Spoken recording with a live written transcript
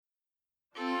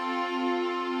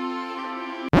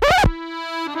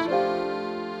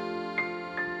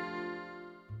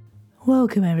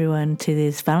Welcome everyone to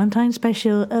this Valentine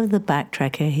special of the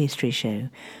Backtracker History Show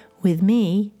with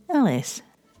me, Alice.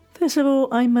 First of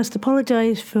all, I must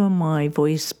apologise for my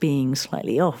voice being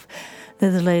slightly off.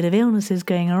 There's a load of illnesses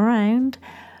going around,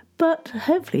 but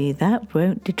hopefully that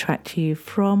won't detract you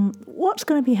from what's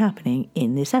going to be happening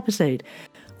in this episode,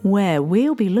 where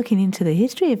we'll be looking into the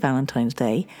history of Valentine's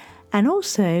Day and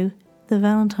also the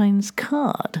Valentine's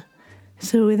card.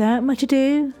 So without much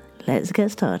ado, let's get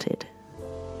started.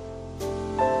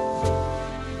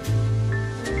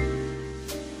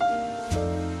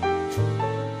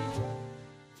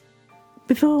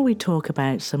 Before we talk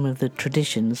about some of the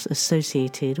traditions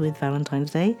associated with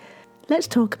Valentine's Day, let's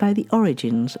talk about the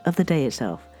origins of the day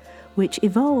itself, which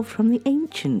evolved from the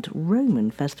ancient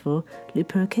Roman festival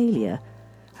Lupercalia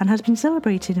and has been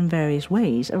celebrated in various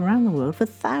ways around the world for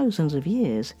thousands of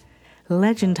years.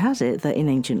 Legend has it that in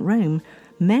ancient Rome,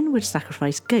 men would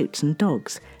sacrifice goats and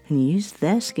dogs and use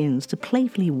their skins to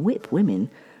playfully whip women,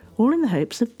 all in the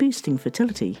hopes of boosting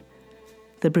fertility.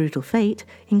 The brutal fate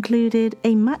included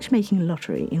a matchmaking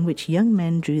lottery in which young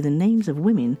men drew the names of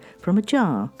women from a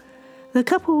jar. The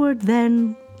couple would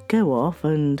then go off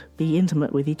and be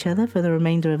intimate with each other for the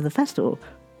remainder of the festival,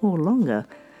 or longer,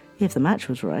 if the match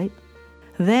was right.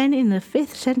 Then, in the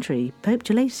 5th century, Pope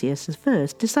Gelasius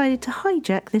I decided to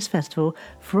hijack this festival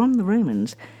from the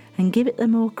Romans and give it a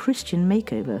more Christian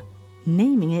makeover,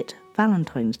 naming it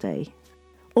Valentine's Day.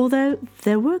 Although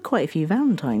there were quite a few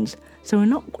Valentines, so we're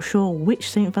not sure which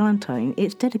St. Valentine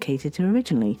it's dedicated to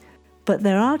originally. But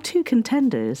there are two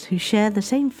contenders who share the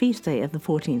same feast day of the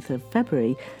 14th of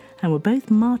February and were both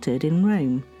martyred in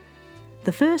Rome.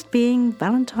 The first being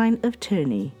Valentine of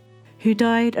Terni, who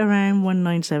died around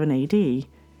 197 AD.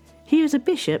 He was a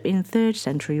bishop in 3rd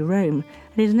century Rome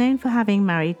and is known for having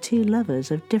married two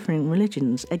lovers of different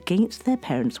religions against their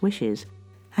parents' wishes.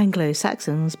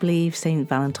 Anglo-Saxons believe St.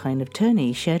 Valentine of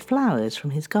Terni shared flowers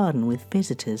from his garden with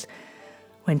visitors.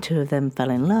 When two of them fell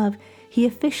in love, he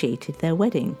officiated their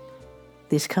wedding.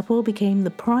 This couple became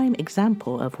the prime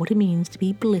example of what it means to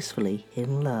be blissfully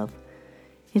in love,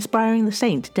 inspiring the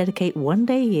saint to dedicate one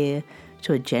day a year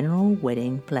to a general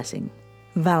wedding blessing.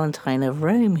 Valentine of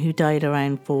Rome, who died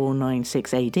around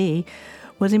 496 AD,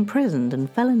 was imprisoned and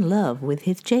fell in love with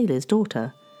his jailer's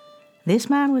daughter.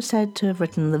 This man was said to have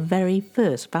written the very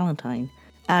first Valentine,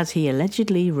 as he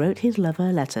allegedly wrote his lover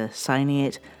a letter signing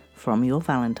it, "From your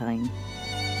Valentine."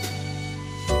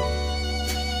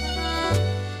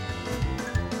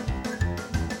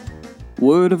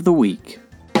 Word of the week.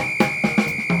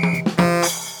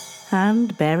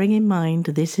 And bearing in mind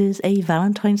this is a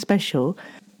Valentine special,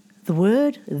 the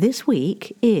word this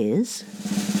week is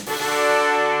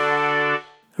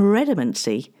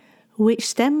redamancy, which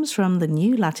stems from the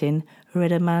New Latin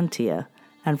redamantia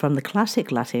and from the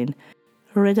Classic Latin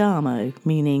redamo,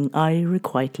 meaning I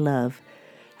requite love.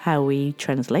 How we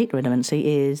translate redamancy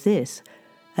is this: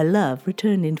 a love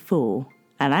returned in full,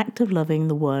 an act of loving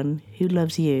the one who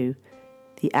loves you,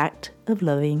 the act of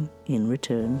loving in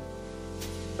return.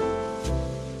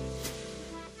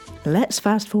 Let's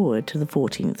fast forward to the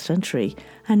 14th century,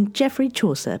 and Geoffrey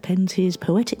Chaucer pens his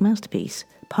poetic masterpiece,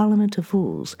 Parliament of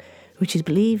Fools, which is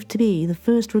believed to be the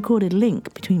first recorded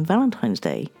link between Valentine's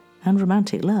Day and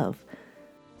romantic love.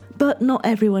 But not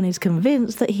everyone is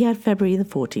convinced that he had February the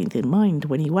 14th in mind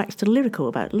when he waxed lyrical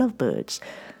about lovebirds.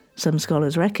 Some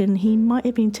scholars reckon he might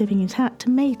have been tipping his hat to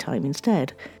Maytime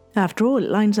instead. After all,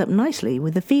 it lines up nicely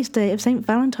with the feast day of St.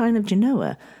 Valentine of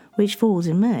Genoa, which falls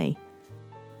in May.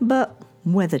 But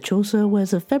whether Chaucer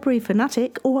was a February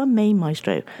fanatic or a May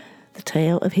maestro, the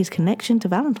tale of his connection to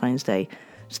Valentine's Day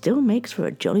still makes for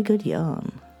a jolly good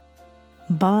yarn.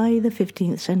 By the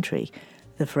 15th century,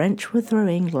 the French were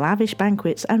throwing lavish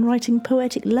banquets and writing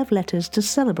poetic love letters to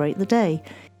celebrate the day.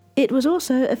 It was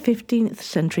also a 15th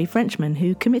century Frenchman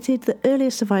who committed the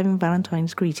earliest surviving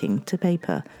Valentine's greeting to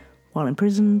paper while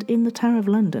imprisoned in the Tower of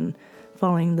London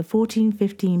following the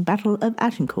 1415 Battle of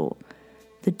Agincourt.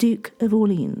 The Duke of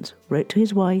Orleans wrote to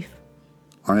his wife,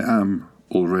 "I am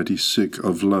already sick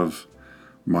of love,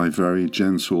 my very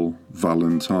gentle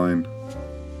Valentine."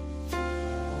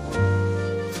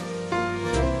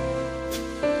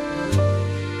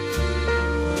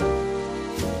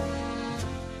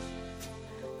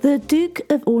 The Duke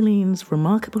of Orleans'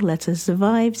 remarkable letter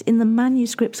survives in the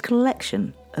manuscripts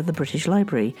collection of the British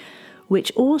Library,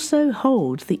 which also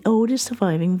holds the oldest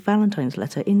surviving Valentine's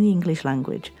letter in the English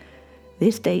language.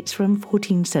 This dates from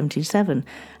 1477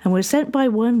 and was sent by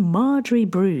one Marjorie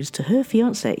Bruce to her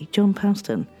fiancé, John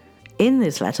Palmerston. In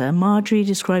this letter, Marjorie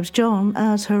describes John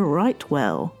as her right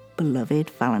well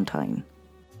beloved Valentine.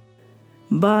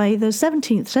 By the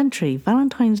 17th century,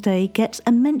 Valentine's Day gets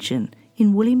a mention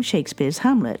in William Shakespeare's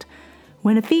Hamlet,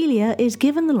 when Ophelia is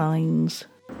given the lines,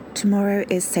 "Tomorrow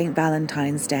is St.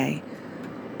 Valentine's Day,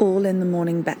 all in the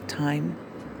morning bedtime,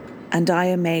 and I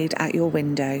am made at your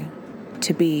window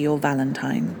to be your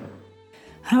Valentine."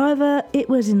 However, it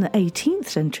was in the 18th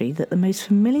century that the most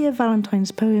familiar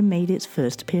Valentine's poem made its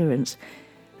first appearance.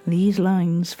 These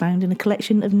lines, found in a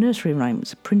collection of nursery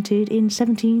rhymes printed in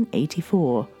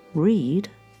 1784, read,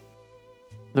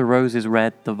 "The rose is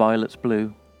red, the violet's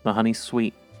blue, the honey's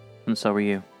sweet, and so are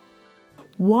you."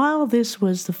 While this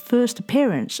was the first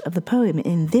appearance of the poem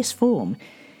in this form,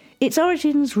 its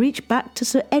origins reach back to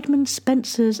Sir Edmund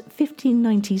Spenser's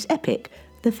 1590s epic,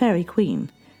 The Faerie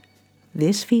Queen.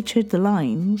 This featured the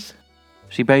lines,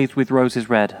 "She bathed with roses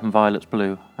red and violets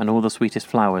blue, and all the sweetest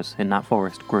flowers in that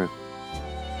forest grew."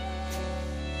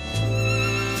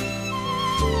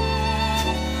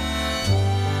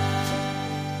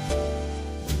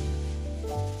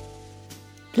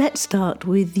 Let's start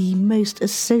with the most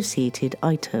associated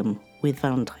item with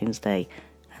Valentine's Day,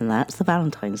 and that's the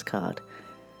Valentine's card.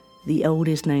 The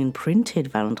oldest known printed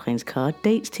Valentine's card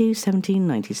dates to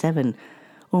 1797,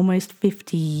 almost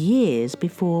 50 years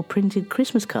before printed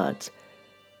Christmas cards.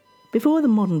 Before the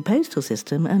modern postal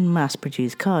system and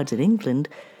mass-produced cards in England,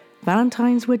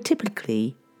 Valentines were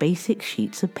typically basic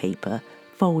sheets of paper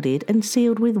folded and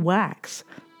sealed with wax.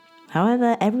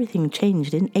 However, everything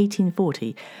changed in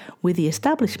 1840 with the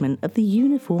establishment of the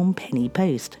uniform penny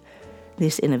post.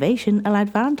 This innovation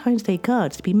allowed Valentine's Day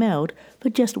cards to be mailed for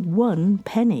just 1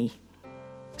 penny.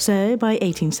 So, by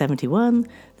 1871,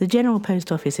 the General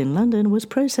Post Office in London was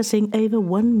processing over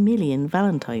 1 million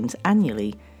Valentines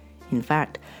annually. In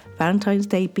fact, Valentine's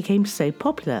Day became so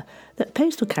popular that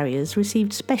postal carriers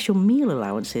received special meal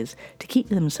allowances to keep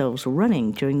themselves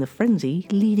running during the frenzy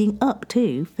leading up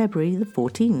to February the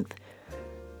 14th.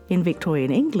 In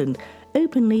Victorian England,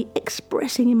 openly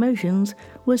expressing emotions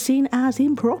was seen as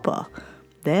improper.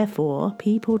 Therefore,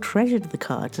 people treasured the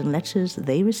cards and letters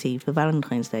they received for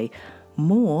Valentine's Day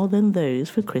more than those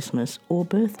for Christmas or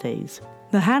birthdays.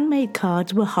 The handmade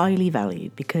cards were highly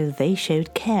valued because they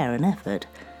showed care and effort.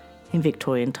 In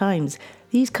Victorian times,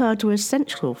 these cards were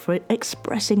essential for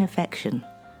expressing affection.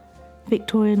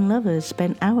 Victorian lovers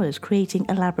spent hours creating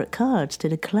elaborate cards to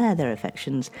declare their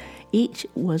affections. Each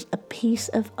was a piece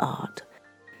of art.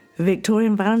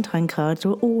 Victorian Valentine cards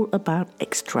were all about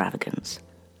extravagance.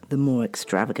 The more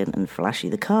extravagant and flashy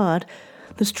the card,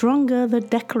 the stronger the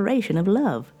declaration of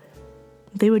love.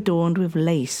 They were adorned with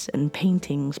lace and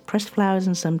paintings, pressed flowers,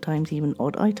 and sometimes even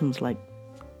odd items like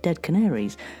dead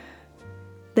canaries.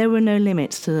 There were no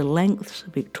limits to the lengths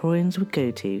Victorians would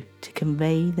go to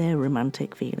convey their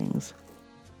romantic feelings.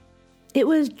 It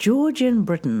was Georgian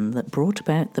Britain that brought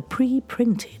about the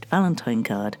pre-printed Valentine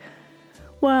card.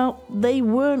 While they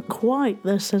weren't quite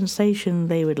the sensation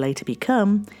they would later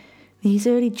become, these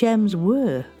early gems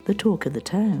were the talk of the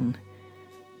town.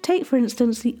 Take, for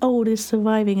instance, the oldest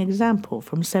surviving example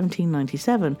from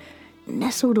 1797,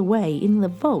 nestled away in the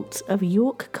vaults of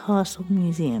York Castle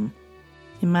Museum.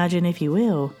 Imagine, if you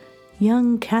will,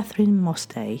 young Catherine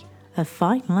Mostay, a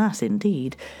fine lass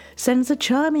indeed, sends a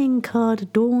charming card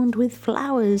adorned with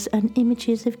flowers and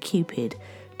images of Cupid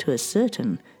to a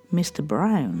certain Mr.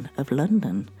 Brown of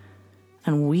London.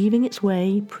 And weaving its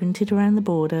way, printed around the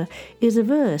border, is a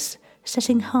verse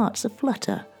setting hearts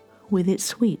aflutter with its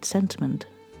sweet sentiment.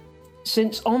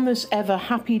 "Since on this ever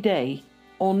happy day,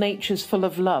 all nature's full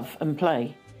of love and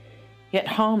play, yet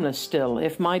harmless still,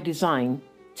 if my design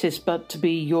 'tis but to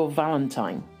be your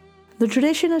Valentine." The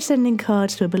tradition of sending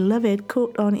cards to a beloved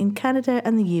caught on in Canada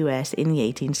and the US in the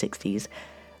 1860s,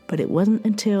 but it wasn't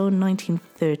until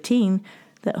 1913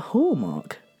 that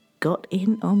Hallmark got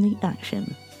in on the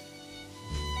action.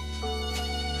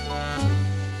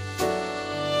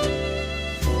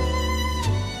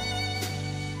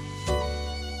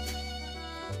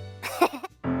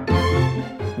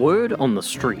 Word on the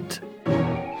street.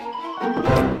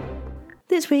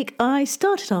 This week I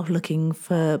started off looking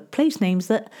for place names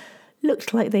that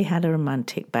looked like they had a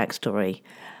romantic backstory.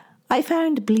 I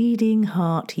found Bleeding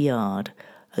Heart Yard,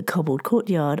 a cobbled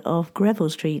courtyard off Greville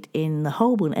Street in the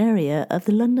Holborn area of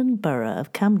the London Borough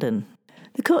of Camden.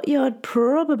 The courtyard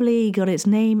probably got its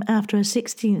name after a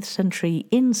 16th century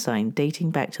inn sign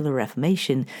dating back to the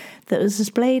Reformation that was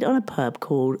displayed on a pub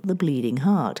called the Bleeding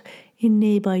Heart in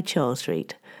nearby Charles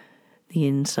Street. The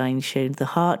inn sign showed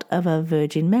the heart of a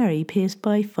Virgin Mary pierced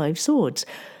by 5 swords.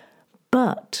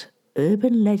 But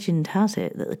urban legend has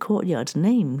it that the courtyard's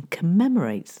name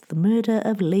commemorates the murder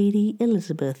of Lady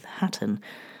Elizabeth Hatton,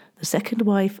 the second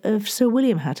wife of Sir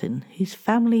William Hatton, whose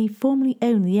family formerly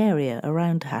owned the area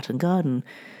around Hatton Garden.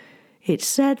 It's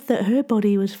said that her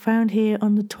body was found here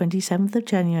on the 27th of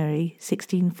January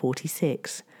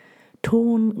 1646,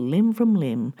 torn limb from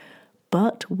limb,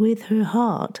 but with her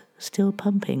heart still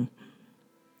pumping.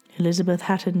 Elizabeth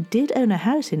Hatton did own a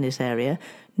house in this area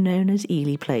known as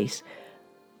Ely Place,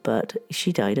 but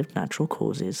she died of natural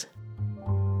causes.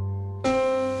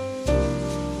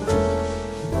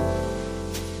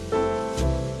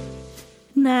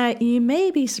 Now, you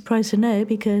may be surprised to know,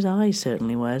 because I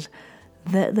certainly was,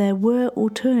 that there were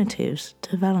alternatives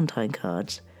to Valentine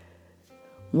cards.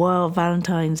 While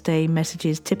Valentine's Day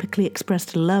messages typically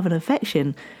expressed love and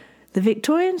affection, the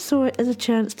Victorians saw it as a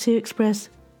chance to express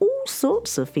all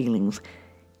sorts of feelings,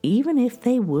 even if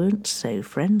they weren't so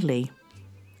friendly.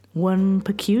 One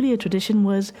peculiar tradition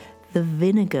was the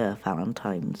vinegar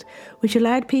Valentines, which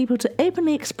allowed people to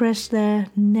openly express their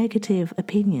negative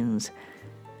opinions.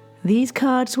 These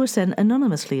cards were sent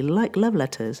anonymously like love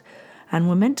letters and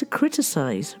were meant to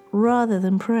criticise rather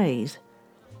than praise.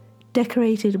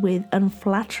 Decorated with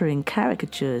unflattering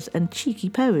caricatures and cheeky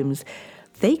poems,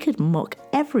 they could mock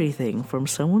everything from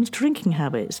someone's drinking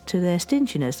habits to their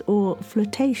stinginess or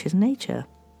flirtatious nature.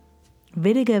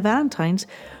 Vinegar Valentines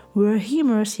were a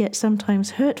humorous yet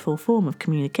sometimes hurtful form of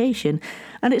communication,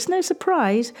 and it's no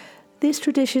surprise this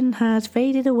tradition has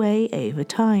faded away over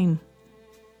time.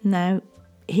 Now,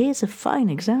 here's a fine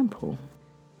example.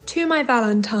 To my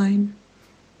Valentine,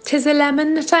 'tis a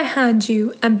lemon that I hand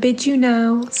you and bid you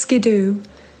now skidoo,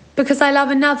 because I love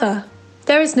another,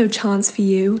 there is no chance for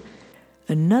you.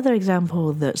 Another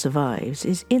example that survives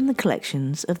is in the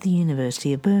collections of the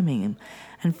University of Birmingham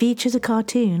and features a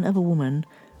cartoon of a woman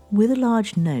with a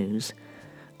large nose.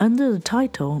 Under the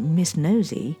title Miss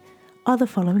Nosy are the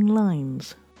following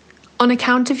lines. On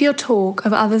account of your talk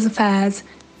of others' affairs,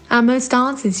 at most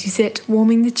dances you sit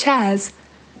warming the chairs,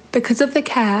 because of the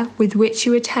care with which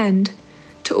you attend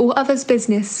to all others'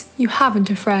 business, you haven't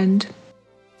a friend.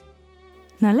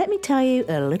 Now let me tell you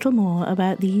a little more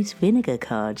about these vinegar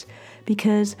cards,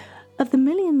 because of the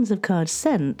millions of cards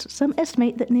sent, some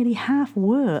estimate that nearly half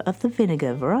were of the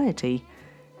vinegar variety.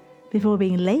 Before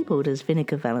being labelled as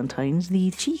vinegar valentines,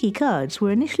 these cheeky cards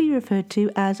were initially referred to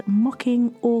as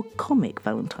mocking or comic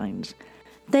valentines.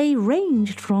 They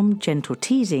ranged from gentle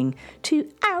teasing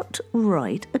to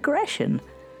outright aggression,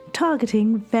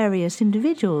 targeting various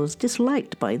individuals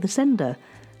disliked by the sender,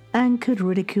 and could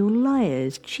ridicule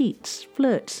liars, cheats,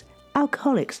 flirts,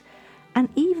 alcoholics, and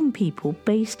even people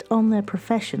based on their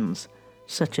professions,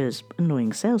 such as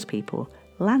annoying salespeople,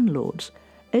 landlords,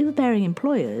 overbearing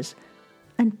employers,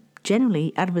 and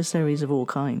generally adversaries of all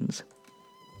kinds.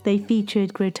 They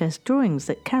featured grotesque drawings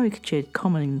that caricatured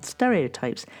common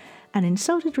stereotypes and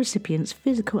insulted recipients'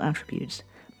 physical attributes,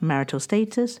 marital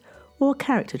status, or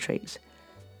character traits.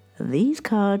 These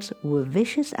cards were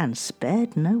vicious and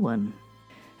spared no one.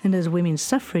 And as women's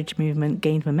suffrage movement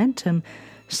gained momentum,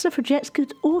 suffragettes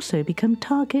could also become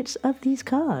targets of these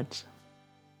cards.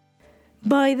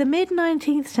 By the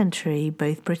mid-19th century,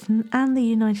 both Britain and the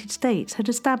United States had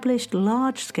established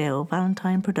large-scale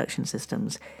Valentine production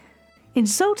systems.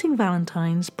 Insulting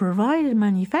Valentines provided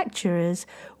manufacturers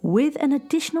with an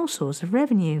additional source of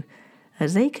revenue,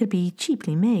 as they could be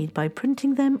cheaply made by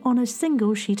printing them on a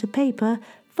single sheet of paper,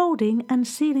 folding and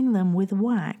sealing them with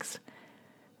wax.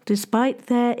 Despite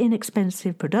their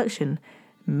inexpensive production,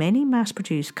 many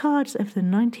mass-produced cards of the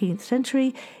 19th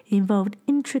century involved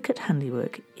intricate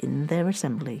handiwork in their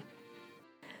assembly.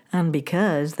 And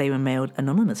because they were mailed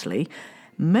anonymously,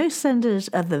 most senders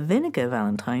of the vinegar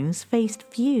valentines faced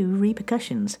few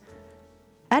repercussions.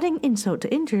 Adding insult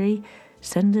to injury,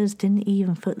 senders didn't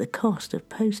even foot the cost of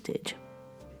postage.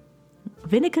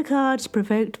 Vinegar cards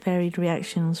provoked varied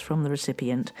reactions from the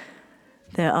recipient.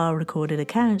 There are recorded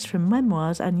accounts from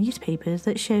memoirs and newspapers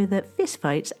that show that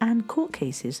fistfights and court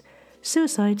cases,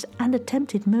 suicides and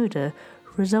attempted murder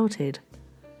resulted.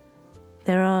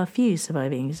 There are few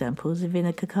surviving examples of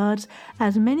vinegar cards,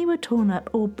 as many were torn up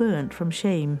or burnt from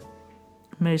shame.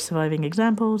 Most surviving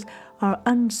examples are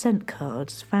unsent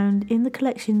cards found in the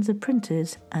collections of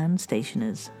printers and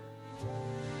stationers.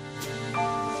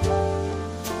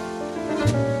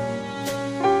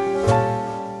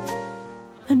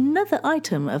 Another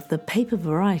item of the paper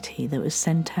variety that was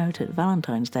sent out at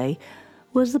Valentine's Day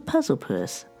was the puzzle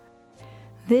purse.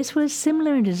 This was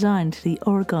similar in design to the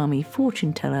origami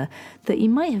fortune teller that you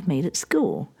might have made at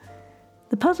school.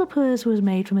 The puzzle purse was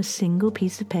made from a single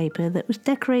piece of paper that was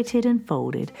decorated and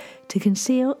folded to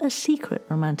conceal a secret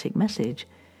romantic message.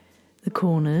 The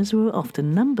corners were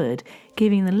often numbered,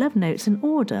 giving the love notes an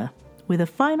order, with a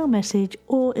final message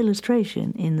or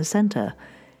illustration in the centre.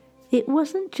 It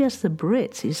wasn't just the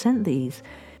Brits who sent these.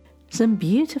 Some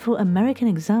beautiful American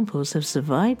examples have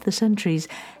survived the centuries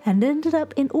and ended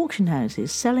up in auction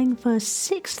houses selling for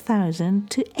 $6,000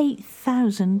 to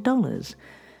 $8,000.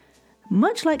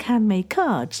 Much like handmade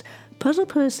cards, puzzle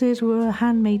purses were a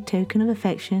handmade token of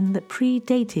affection that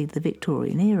predated the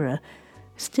Victorian era.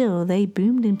 Still, they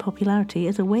boomed in popularity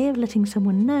as a way of letting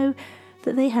someone know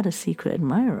that they had a secret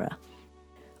admirer.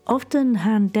 Often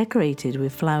hand-decorated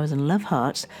with flowers and love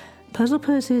hearts, puzzle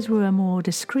purses were a more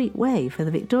discreet way for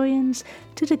the Victorians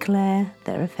to declare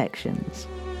their affections.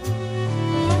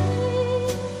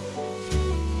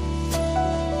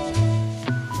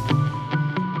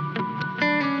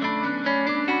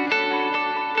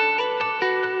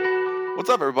 What's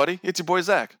up, everybody? It's your boy,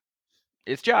 Zach.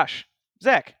 It's Josh.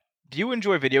 Zach, do you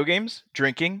enjoy video games,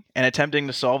 drinking, and attempting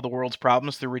to solve the world's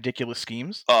problems through ridiculous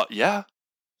schemes? Yeah.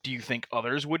 Do you think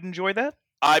others would enjoy that?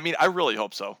 I mean, I really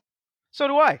hope so. So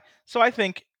do I. So I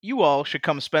think you all should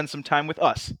come spend some time with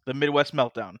us, the Midwest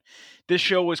Meltdown. This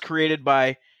show was created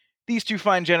by these two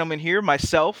fine gentlemen here,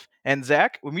 myself and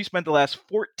Zach, when we spent the last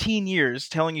 14 years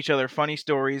telling each other funny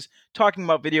stories, talking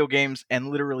about video games, and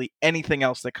literally anything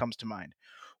else that comes to mind.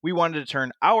 We wanted to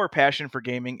turn our passion for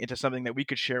gaming into something that we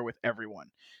could share with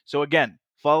everyone. So again,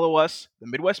 follow us, the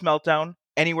Midwest Meltdown,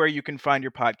 anywhere you can find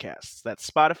your podcasts.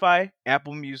 That's Spotify,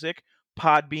 Apple Music,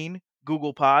 Podbean,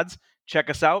 Google Pods. Check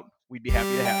us out. We'd be happy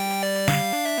to have you.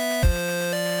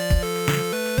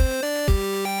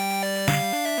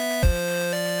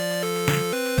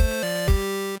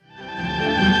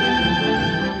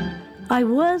 I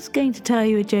was going to tell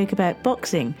you a joke about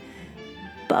boxing,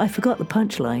 but I forgot the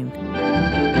punchline.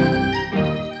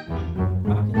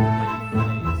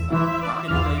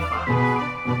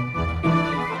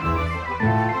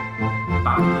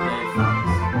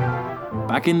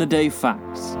 Back in the day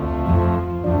facts.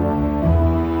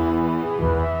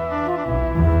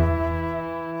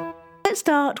 Let's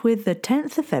start with the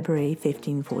 10th of February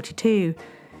 1542.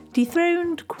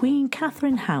 Dethroned Queen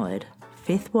Catherine Howard,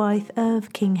 fifth wife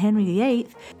of King Henry VIII,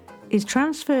 is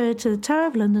transferred to the Tower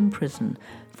of London prison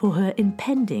for her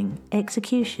impending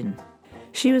execution.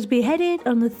 She was beheaded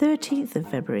on the 13th of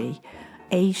February,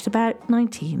 aged about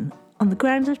 19, on the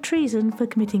grounds of treason for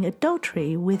committing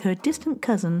adultery with her distant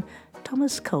cousin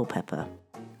Thomas Culpeper.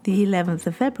 The 11th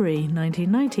of February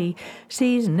 1990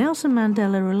 sees Nelson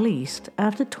Mandela released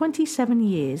after 27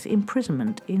 years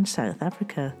imprisonment in South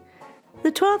Africa.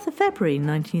 The 12th of February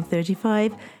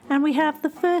 1935, and we have the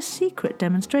first secret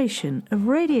demonstration of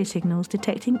radio signals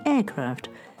detecting aircraft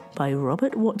by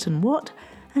Robert Watson Watt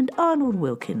and Arnold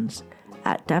Wilkins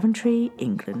at Daventry,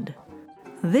 England.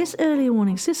 This early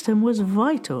warning system was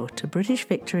vital to British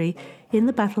victory in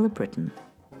the Battle of Britain.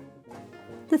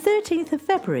 The 13th of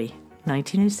February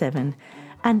 1907,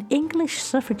 and English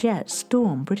suffragettes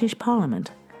storm British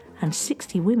Parliament, and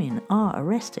 60 women are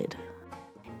arrested.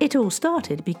 It all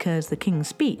started because the King's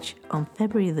speech on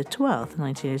February the 12th,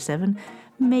 1907,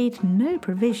 made no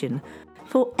provision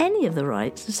for any of the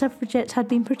rights the suffragettes had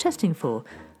been protesting for.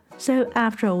 So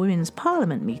after a Women's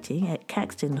Parliament meeting at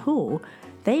Caxton Hall,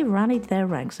 they rallied their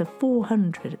ranks of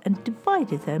 400 and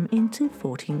divided them into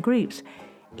 14 groups,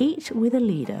 each with a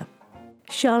leader.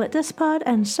 Charlotte Despard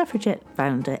and suffragette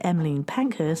founder Emmeline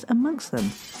Pankhurst amongst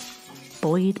them.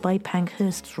 Buoyed by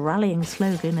Pankhurst's rallying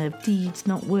slogan of deeds,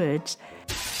 not words,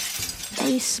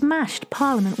 they smashed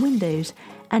Parliament windows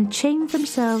and chained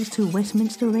themselves to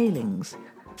Westminster railings.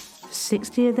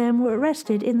 60 of them were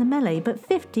arrested in the melee, but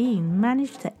 15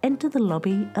 managed to enter the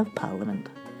lobby of Parliament.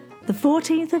 The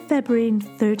 14th of February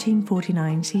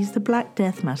 1349 sees the Black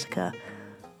Death Massacre,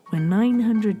 when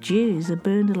 900 Jews are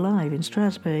burned alive in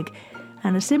Strasbourg,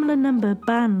 and a similar number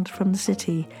banned from the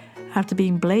city after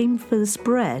being blamed for the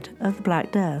spread of the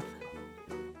Black Death.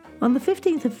 On the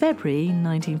 15th of February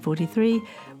 1943,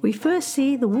 we first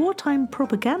see the wartime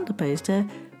propaganda poster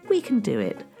 "We Can Do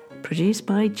It", produced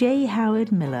by J.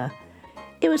 Howard Miller.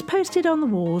 It was posted on the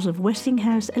walls of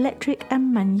Westinghouse Electric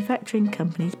and Manufacturing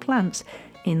Company's plants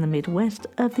in the Midwest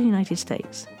of the United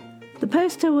States. The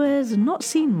poster was not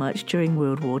seen much during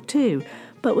World War II,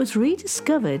 but was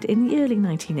rediscovered in the early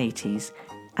 1980s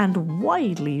and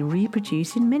widely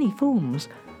reproduced in many forms,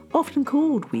 often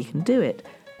called "We Can Do It",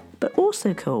 but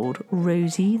also called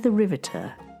Rosie the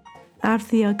Riveter,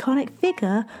 after the iconic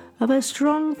figure of a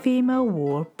strong female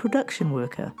war production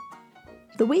worker.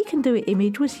 The "We Can Do It"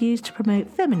 image was used to promote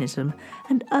feminism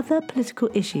and other political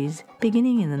issues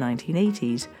beginning in the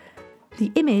 1980s.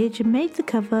 The image made the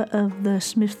cover of the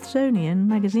Smithsonian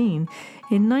magazine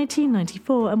in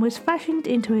 1994 and was fashioned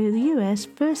into a US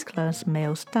first-class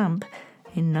mail stamp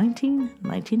in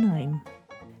 1999.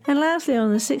 And lastly,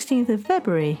 on the 16th of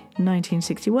February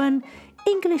 1961,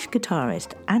 English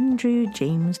guitarist Andrew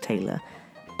James Taylor,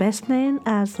 best known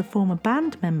as the former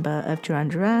band member of Duran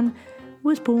Duran,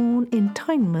 was born in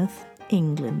Tynemouth,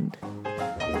 England.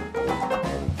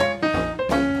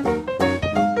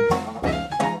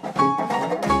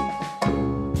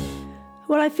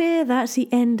 Well, I fear that's the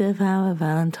end of our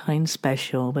Valentine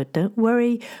special, but don't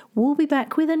worry, we'll be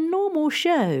back with a normal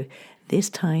show, this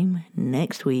time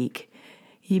next week.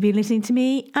 You've been listening to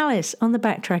me, Alice, on the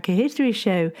Backtracker History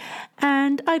Show,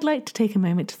 and I'd like to take a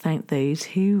moment to thank those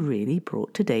who really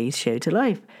brought today's show to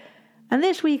life. And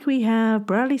this week we have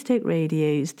Bradley Stoke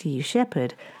Radio's Steve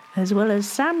Shepherd, as well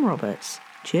as Sam Roberts,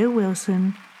 Joe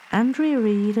Wilson, Andrea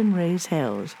Reid and Rose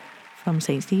Hells from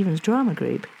St. Stephen's Drama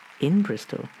Group in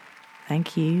Bristol.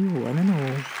 Thank you, one and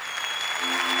all.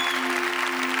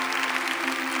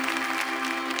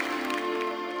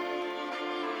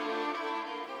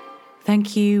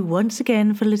 Thank you once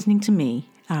again for listening to me,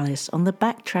 Alice, on the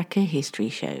Backtracker History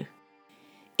Show.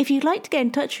 If you'd like to get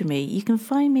in touch with me, you can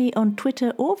find me on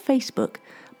Twitter or Facebook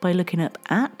by looking up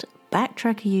at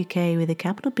Backtracker UK with a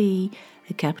capital B,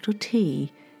 a capital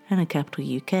T and a capital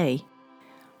UK.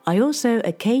 I also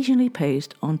occasionally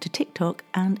post onto TikTok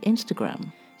and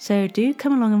Instagram. So do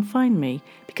come along and find me,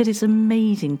 because it's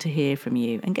amazing to hear from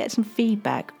you and get some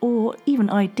feedback or even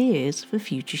ideas for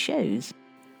future shows.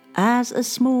 As a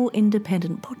small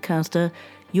independent podcaster,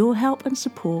 your help and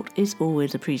support is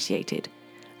always appreciated.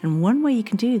 And one way you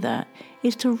can do that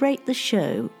is to rate the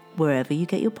show wherever you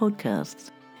get your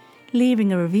podcasts.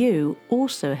 Leaving a review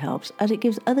also helps, as it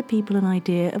gives other people an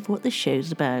idea of what the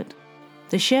show's about.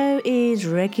 The show is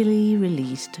regularly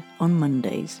released on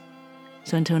Mondays.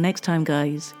 So until next time,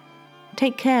 guys,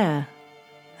 take care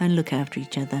and look after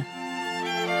each other.